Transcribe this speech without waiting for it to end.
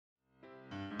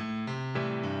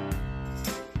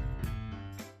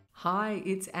Hi,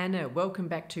 it's Anna. Welcome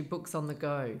back to Books on the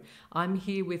Go. I'm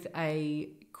here with a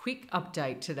quick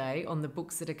update today on the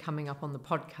books that are coming up on the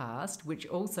podcast, which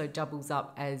also doubles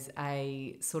up as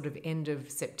a sort of end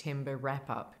of September wrap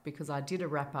up, because I did a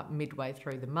wrap up midway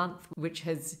through the month, which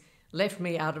has left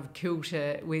me out of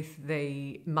kilter with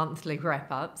the monthly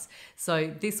wrap ups.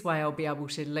 So this way I'll be able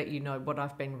to let you know what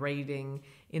I've been reading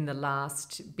in the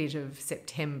last bit of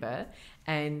September.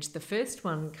 And the first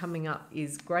one coming up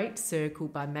is Great Circle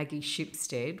by Maggie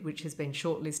Shipstead, which has been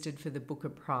shortlisted for the Booker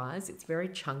Prize. It's very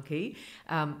chunky,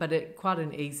 but quite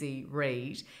an easy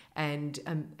read. And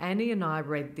Annie and I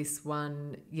read this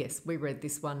one. Yes, we read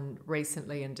this one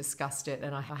recently and discussed it.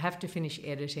 And I have to finish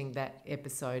editing that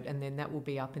episode, and then that will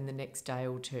be up in the next day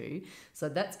or two. So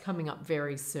that's coming up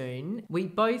very soon. We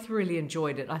both really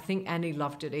enjoyed it. I think Annie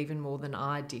loved it even more than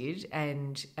I did.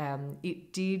 And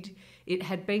it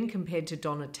had been compared to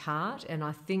Donna Tartt, and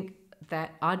I think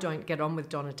that I don't get on with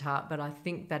Donna Tartt, but I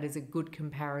think that is a good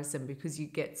comparison because you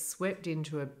get swept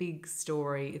into a big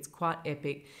story. It's quite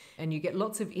epic, and you get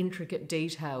lots of intricate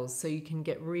details, so you can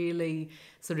get really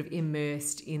sort of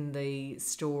immersed in the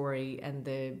story. And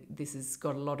this has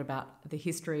got a lot about the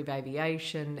history of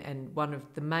aviation, and one of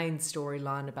the main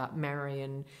storyline about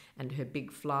Marion and her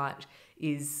big flight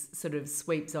is sort of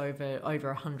sweeps over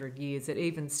 100 years. It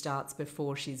even starts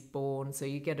before she's born, so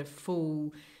you get a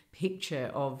full picture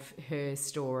of her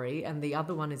story. And the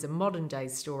other one is a modern day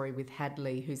story with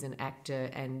Hadley, who's an actor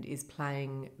and is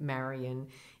playing Marion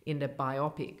in a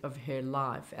biopic of her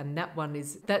life. And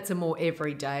that's a more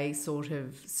everyday sort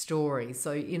of story.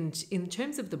 So in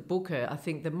terms of the Booker, I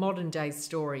think the modern day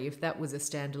story, if that was a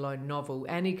standalone novel,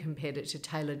 Annie compared it to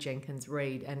Taylor Jenkins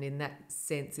Reid, and in that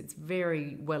sense it's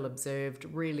very well observed,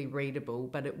 really readable,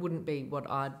 but it wouldn't be what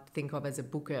I'd think of as a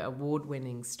Booker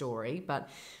award-winning story. But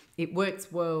it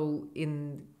works well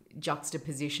in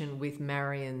juxtaposition with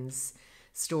Marion's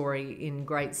story in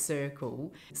Great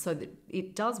Circle, so that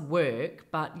it does work.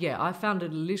 But yeah, I found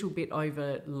it a little bit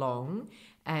over long.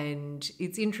 And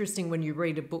it's interesting when you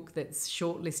read a book that's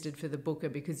shortlisted for the Booker,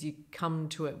 because you come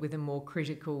to it with a more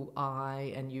critical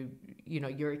eye, and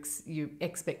your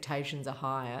expectations are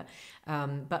higher.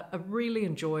 But a really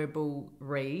enjoyable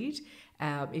read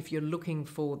if you're looking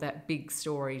for that big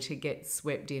story to get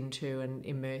swept into and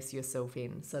immerse yourself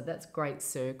in. So that's Great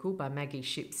Circle by Maggie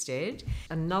Shipstead.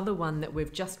 Another one that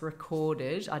we've just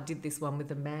recorded, I did this one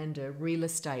with Amanda, Real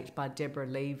Estate by Deborah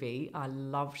Levy. I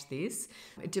loved this.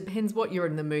 It depends what you're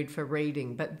in the mood for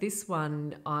reading, but this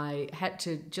one I had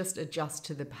to just adjust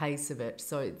to the pace of it.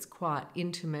 So it's quite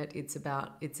intimate. It's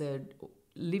a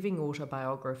living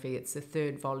autobiography. It's the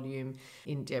third volume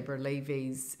in Deborah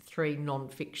Levy's 3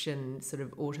 non-fiction sort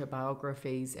of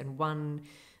autobiographies, and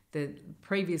the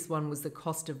previous one was The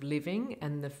Cost of Living,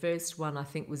 and the first one I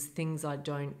think was Things I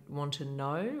Don't Want to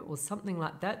Know, or something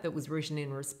like that was written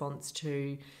in response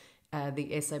to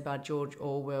the essay by George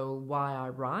Orwell, Why I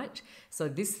Write. So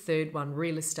this third one,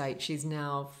 Real Estate, she's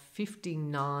now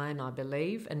 59, I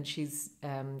believe, and she's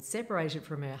separated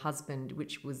from her husband,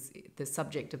 which was the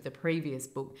subject of the previous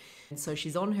book. And so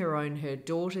she's on her own. Her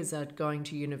daughters are going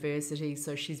to university,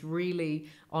 so she's really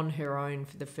on her own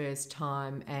for the first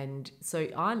time. And so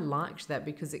I liked that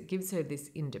because it gives her this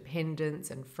independence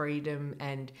and freedom,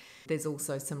 and there's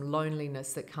also some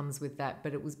loneliness that comes with that,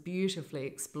 but it was beautifully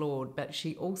explored. But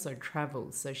she also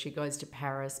travels, so she goes to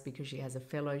Paris because she has a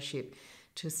fellowship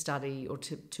to study or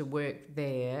to work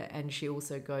there, and she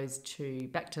also goes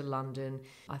back to London,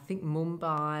 I think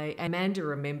Mumbai. Amanda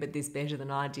remembered this better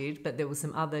than I did, but there were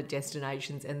some other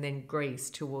destinations, and then Greece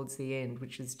towards the end,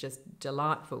 which was just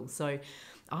delightful. So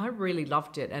I really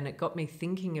loved it, and it got me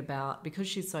thinking about, because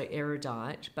she's so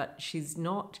erudite, but she's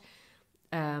not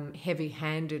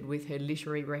heavy-handed with her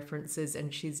literary references,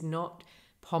 and she's not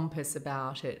pompous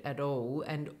about it at all,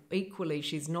 and equally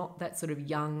she's not that sort of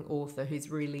young author who's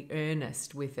really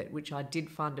earnest with it, which I did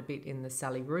find a bit in the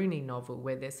Sally Rooney novel,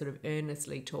 where they're sort of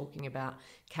earnestly talking about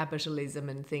capitalism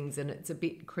and things, and it's a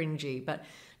bit cringy. But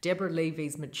Deborah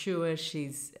Levy's mature,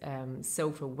 she's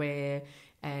self-aware,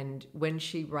 and when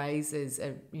she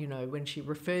when she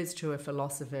refers to a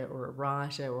philosopher or a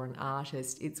writer or an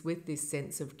artist, it's with this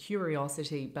sense of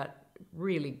curiosity, but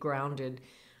really grounded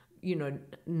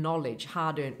knowledge,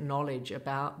 hard-earned knowledge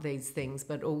about these things,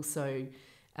 but also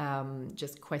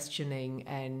just questioning.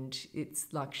 And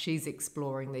it's like she's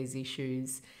exploring these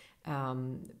issues,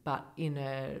 but in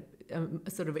a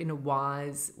sort of in a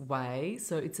wise way.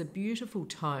 So it's a beautiful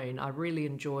tone. I really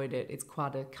enjoyed it. It's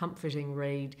quite a comforting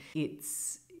read.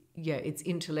 It's it's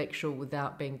intellectual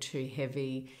without being too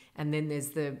heavy. And then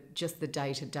there's just the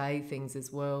day-to-day things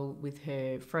as well with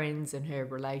her friends and her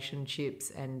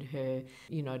relationships and her,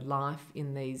 life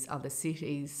in these other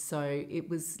cities. So it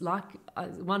was like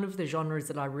one of the genres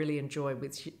that I really enjoy,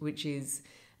 which is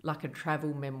like a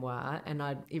travel memoir, and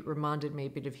it reminded me a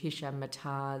bit of Hisham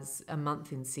Matar's A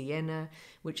Month in Siena,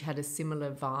 which had a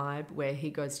similar vibe where he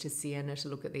goes to Siena to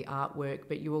look at the artwork,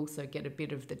 but you also get a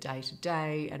bit of the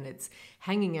day-to-day, and it's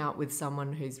hanging out with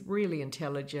someone who's really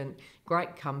intelligent,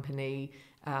 great company.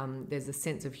 There's a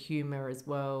sense of humour as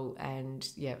well, and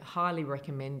highly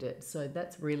recommend it. So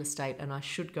that's Real Estate, and I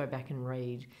should go back and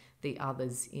read the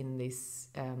others in this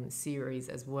series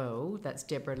as well. That's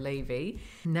Deborah Levy.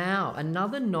 Now,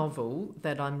 another novel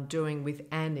that I'm doing with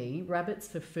Annie, Rabbits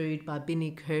for Food by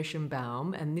Binnie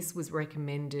Kirshenbaum, and this was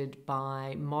recommended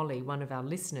by Molly, one of our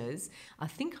listeners. I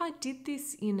think I did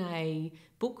this in a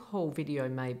book haul video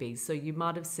maybe, so you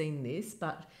might have seen this,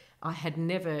 but I had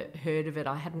never heard of it.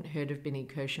 I hadn't heard of Binnie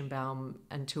Kirshenbaum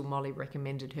until Molly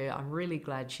recommended her. I'm really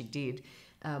glad she did.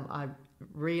 I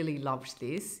really loved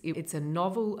this. It's a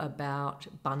novel about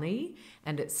Bunny,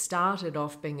 and it started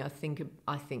off being, I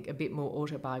think a bit more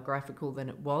autobiographical than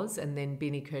it was, and then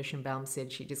Binnie Kirshenbaum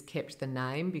said she just kept the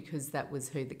name because that was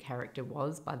who the character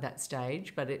was by that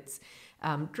stage, but it's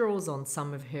draws on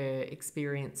some of her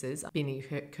experiences. Binnie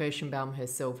Kirshenbaum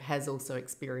herself has also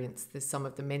experienced some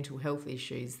of the mental health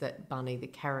issues that Bunny, the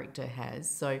character, has.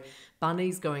 So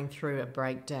Bunny's going through a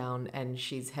breakdown, and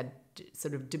she's had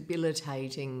sort of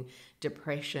debilitating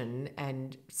depression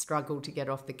and struggled to get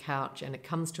off the couch, and it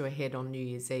comes to a head on New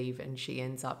Year's Eve, and she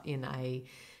ends up in a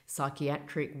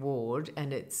psychiatric ward.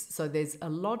 And there's a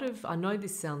lot of, I know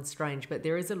this sounds strange, but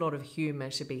there is a lot of humour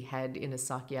to be had in a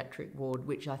psychiatric ward,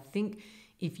 which I think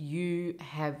if you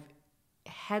have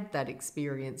had that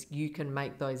experience, you can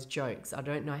make those jokes. I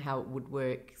don't know how it would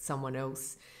work, someone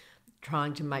else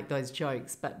trying to make those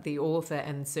jokes, but the author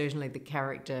and certainly the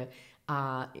character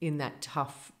are in that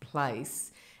tough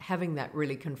place, having that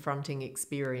really confronting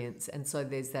experience. And so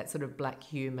there's that sort of black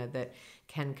humour that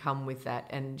can come with that.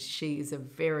 And she is a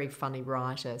very funny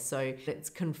writer. So it's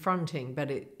confronting, but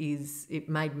it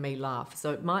made me laugh.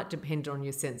 So it might depend on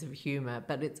your sense of humour,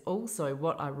 but it's also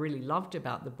what I really loved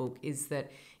about the book is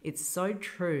that it's so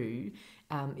true.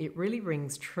 It really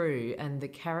rings true. And the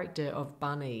character of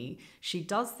Bunny, she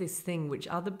does this thing which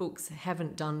other books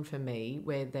haven't done for me,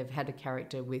 where they've had a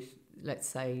character with, let's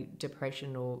say,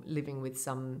 depression or living with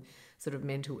some sort of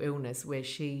mental illness, where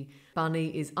Bunny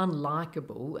is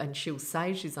unlikable, and she'll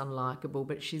say she's unlikable,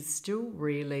 but she's still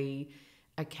really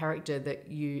a character that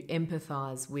you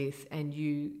empathise with and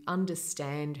you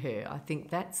understand her. I think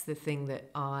that's the thing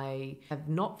that I have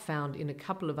not found in a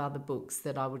couple of other books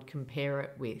that I would compare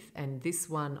it with. And this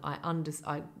one,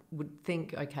 I would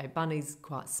think, okay, Bunny's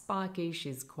quite spiky,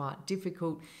 she's quite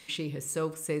difficult. She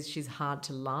herself says she's hard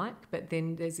to like, but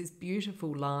then there's this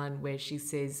beautiful line where she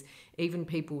says, even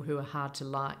people who are hard to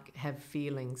like have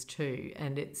feelings too.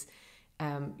 And it's,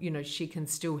 she can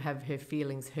still have her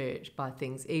feelings hurt by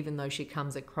things, even though she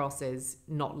comes across as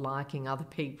not liking other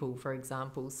people, for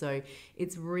example. So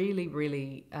it's really,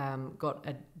 really got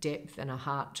a depth and a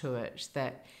heart to it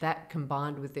that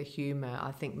combined with the humour,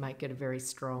 I think, make it a very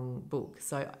strong book.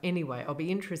 So anyway, I'll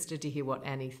be interested to hear what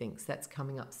Annie thinks. That's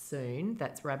coming up soon.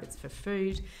 That's Rabbits for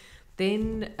Food.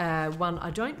 Then one,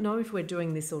 I don't know if we're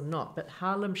doing this or not, but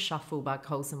Harlem Shuffle by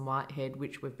Colson Whitehead,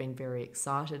 which we've been very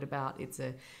excited about. It's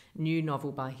a new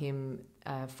novel by him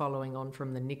following on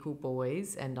from the Nickel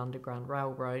Boys and Underground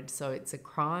Railroad. So it's a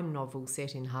crime novel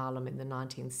set in Harlem in the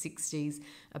 1960s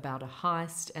about a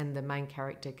heist, and the main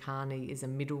character, Carney, is a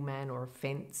middleman or a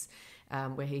fence,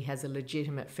 where he has a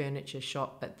legitimate furniture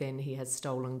shop, but then he has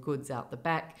stolen goods out the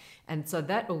back. And so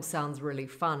that all sounds really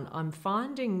fun. I'm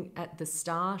finding at the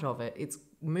start of it, it's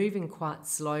moving quite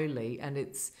slowly, and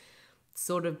it's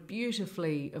sort of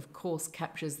beautifully, of course,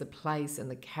 captures the place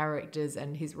and the characters,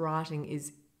 and his writing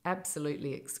is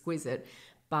absolutely exquisite,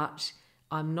 but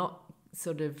I'm not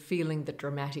sort of feeling the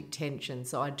dramatic tension.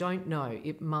 So I don't know,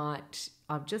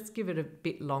 I'll just give it a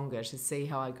bit longer to see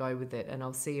how I go with it, and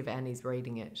I'll see if Annie's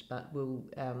reading it. But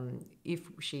if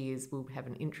she is, we'll have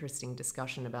an interesting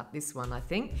discussion about this one, I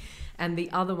think. And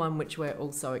the other one, which we're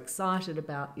also excited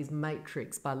about, is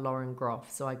Matrix by Lauren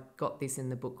Groff. So I got this in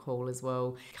the book haul as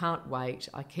well. Can't wait.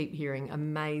 I keep hearing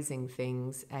amazing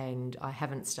things, and I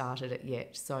haven't started it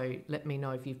yet. So let me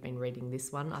know if you've been reading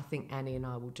this one. I think Annie and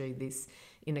I will do this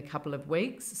in a couple of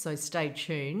weeks, so stay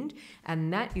tuned.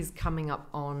 And that is coming up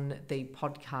on the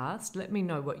podcast. Let me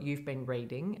know what you've been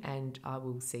reading, and I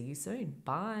will see you soon.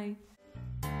 Bye.